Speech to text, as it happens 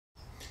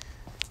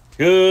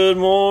Good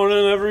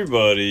morning,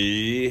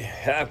 everybody.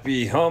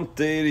 Happy hump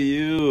day to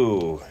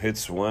you.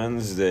 It's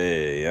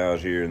Wednesday out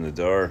here in the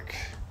dark,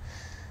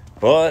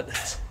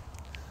 but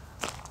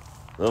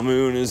the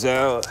moon is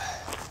out.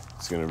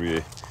 It's gonna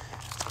be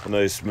a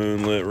nice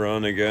moonlit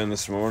run again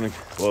this morning.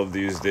 Love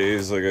these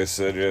days, like I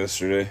said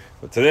yesterday.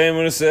 But today I'm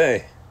gonna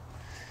say,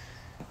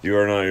 you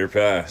are not your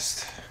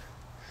past.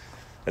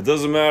 It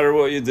doesn't matter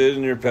what you did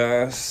in your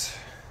past,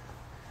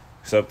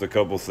 except a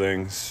couple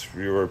things. If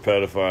you were a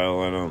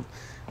pedophile,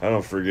 I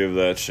don't forgive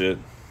that shit.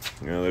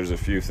 You know, there's a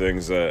few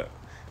things that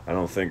I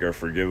don't think are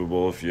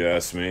forgivable if you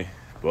ask me.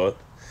 But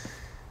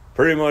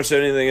pretty much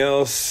anything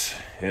else,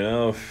 you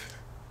know,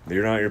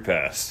 you're not your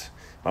past.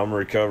 I'm a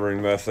recovering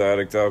meth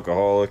addict,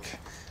 alcoholic,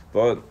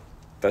 but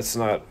that's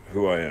not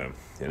who I am.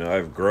 You know,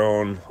 I've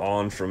grown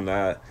on from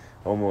that,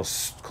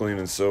 almost clean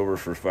and sober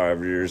for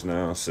 5 years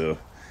now, so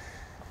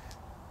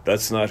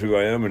that's not who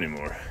I am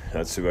anymore.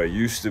 That's who I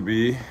used to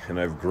be, and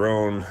I've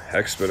grown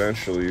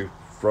exponentially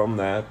from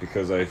that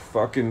because I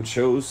fucking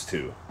chose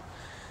to.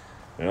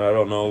 You know, I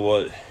don't know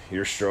what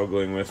you're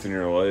struggling with in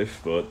your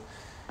life, but,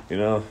 you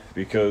know,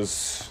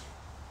 because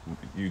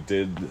you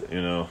did,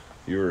 you know,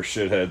 you were a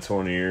shithead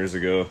 20 years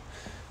ago,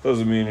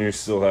 doesn't mean you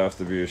still have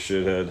to be a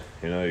shithead.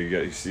 You know,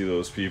 you see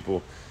those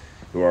people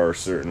who are a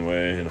certain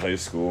way in high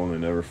school and they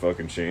never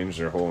fucking change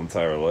their whole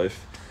entire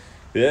life.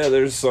 Yeah,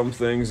 there's some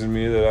things in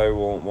me that I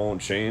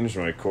won't change,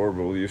 my core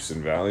beliefs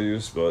and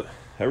values, but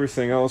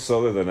everything else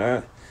other than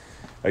that,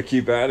 I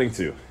keep adding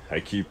to, I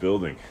keep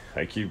building,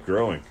 I keep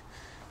growing,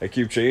 I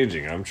keep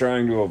changing. I'm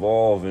trying to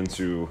evolve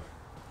into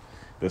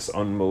this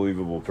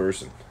unbelievable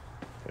person,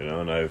 you know,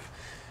 and I've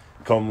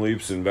come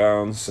leaps and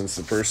bounds since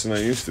the person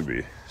I used to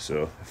be.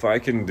 So if I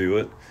can do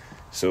it,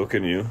 so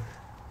can you,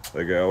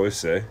 like I always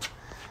say.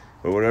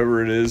 But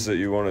whatever it is that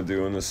you want to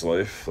do in this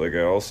life, like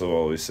I also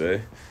always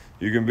say,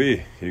 you can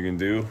be, you can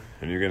do,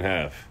 and you can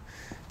have.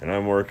 And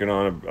I'm working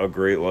on a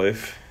great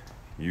life.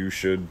 You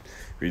should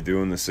be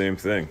doing the same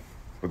thing.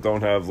 But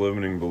don't have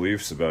limiting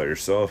beliefs about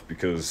yourself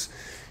because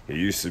you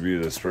used to be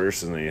this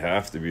person and you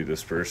have to be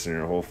this person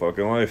your whole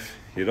fucking life.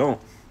 You don't.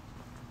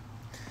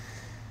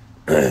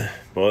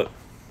 But,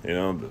 you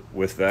know,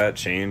 with that,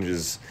 change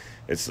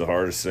it's the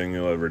hardest thing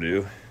you'll ever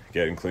do.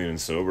 Getting clean and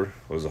sober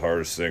was the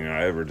hardest thing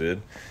I ever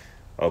did,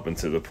 up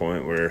until the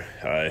point where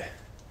I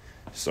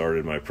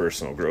started my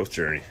personal growth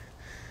journey.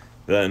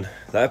 Then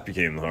that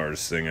became the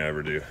hardest thing I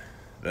ever do.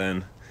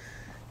 Then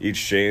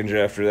each change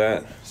after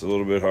that is a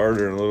little bit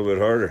harder and a little bit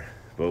harder.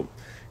 But,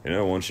 you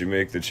know, once you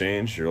make the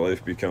change, your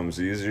life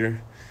becomes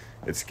easier.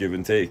 It's give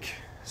and take.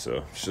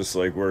 So it's just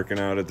like working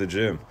out at the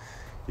gym.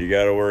 You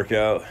got to work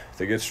out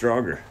to get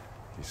stronger.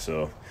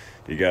 So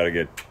you got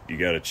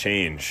to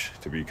change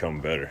to become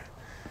better.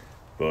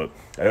 But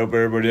I hope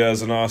everybody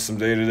has an awesome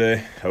day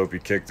today. I hope you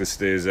kick this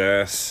day's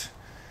ass.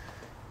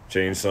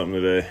 Change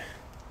something today.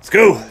 Let's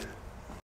go!